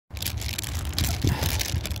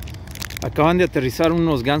Acaban de aterrizar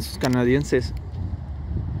unos gansos canadienses.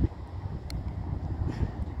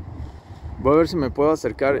 Voy a ver si me puedo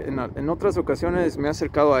acercar. En otras ocasiones me he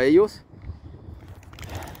acercado a ellos.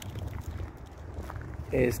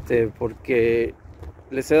 Porque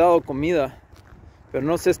les he dado comida. Pero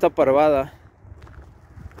no sé esta parvada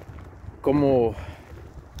como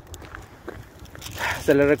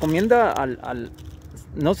se le recomienda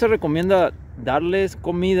no se recomienda darles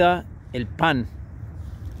comida, el pan.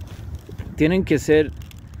 Tienen que ser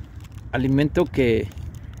alimento que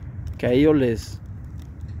a ellos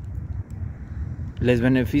les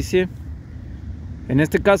beneficie. En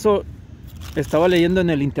este caso estaba leyendo en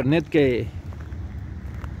el internet que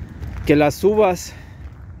las uvas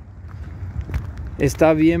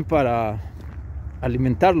está bien para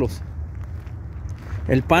alimentarlos.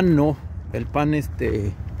 El pan no. El pan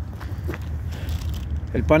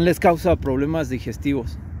les causa problemas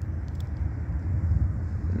digestivos.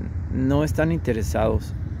 No están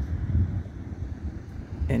interesados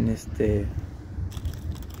en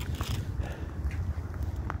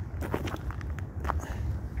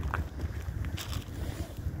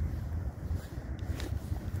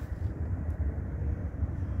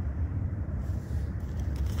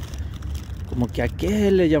como que a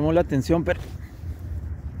qué le llamó la atención, pero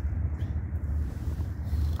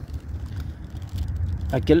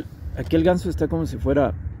aquel ganso está como si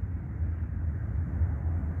fuera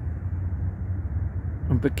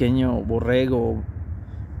un pequeño borrego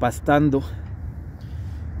pastando.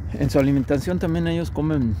 En su alimentación también ellos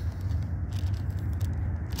comen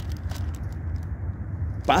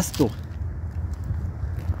pasto.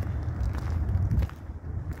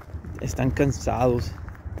 Están cansados.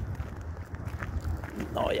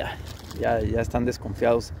 No, ya están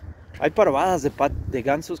desconfiados. Hay parvadas de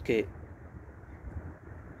gansos que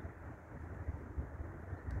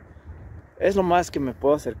es lo más que me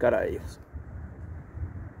puedo acercar a ellos.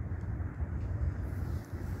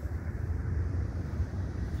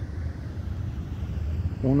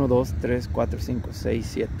 Uno, dos, tres, cuatro, cinco, seis,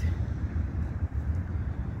 siete.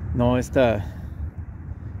 No, esa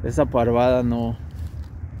parvada no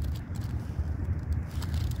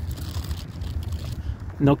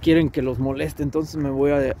quieren que los moleste, entonces me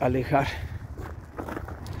voy a alejar.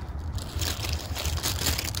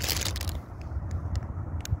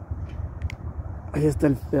 Ahí está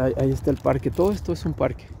el parque. Todo esto es un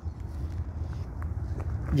parque.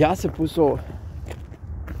 Ya se puso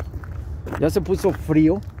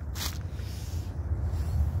frío.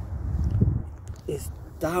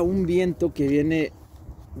 Está un viento que viene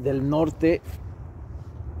del norte.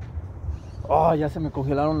 Oh, ya se me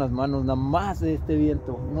congelaron las manos nada más de este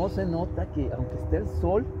viento. No se nota que aunque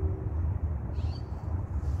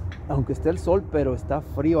esté el sol, pero está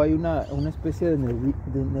frío. Hay una especie de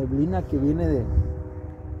neblina que viene de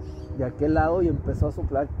aquel lado y empezó a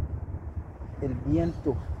soplar el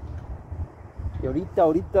viento. Y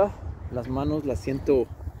ahorita las manos las siento,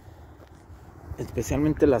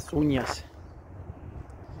 especialmente las uñas.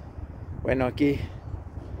 Bueno, aquí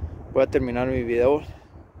voy a terminar mi video.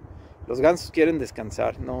 Los gansos quieren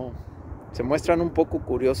descansar, no se muestran un poco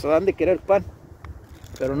curiosos, han de querer pan,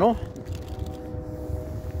 pero no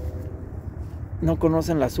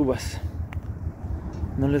conocen las uvas,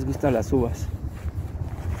 no les gustan las uvas.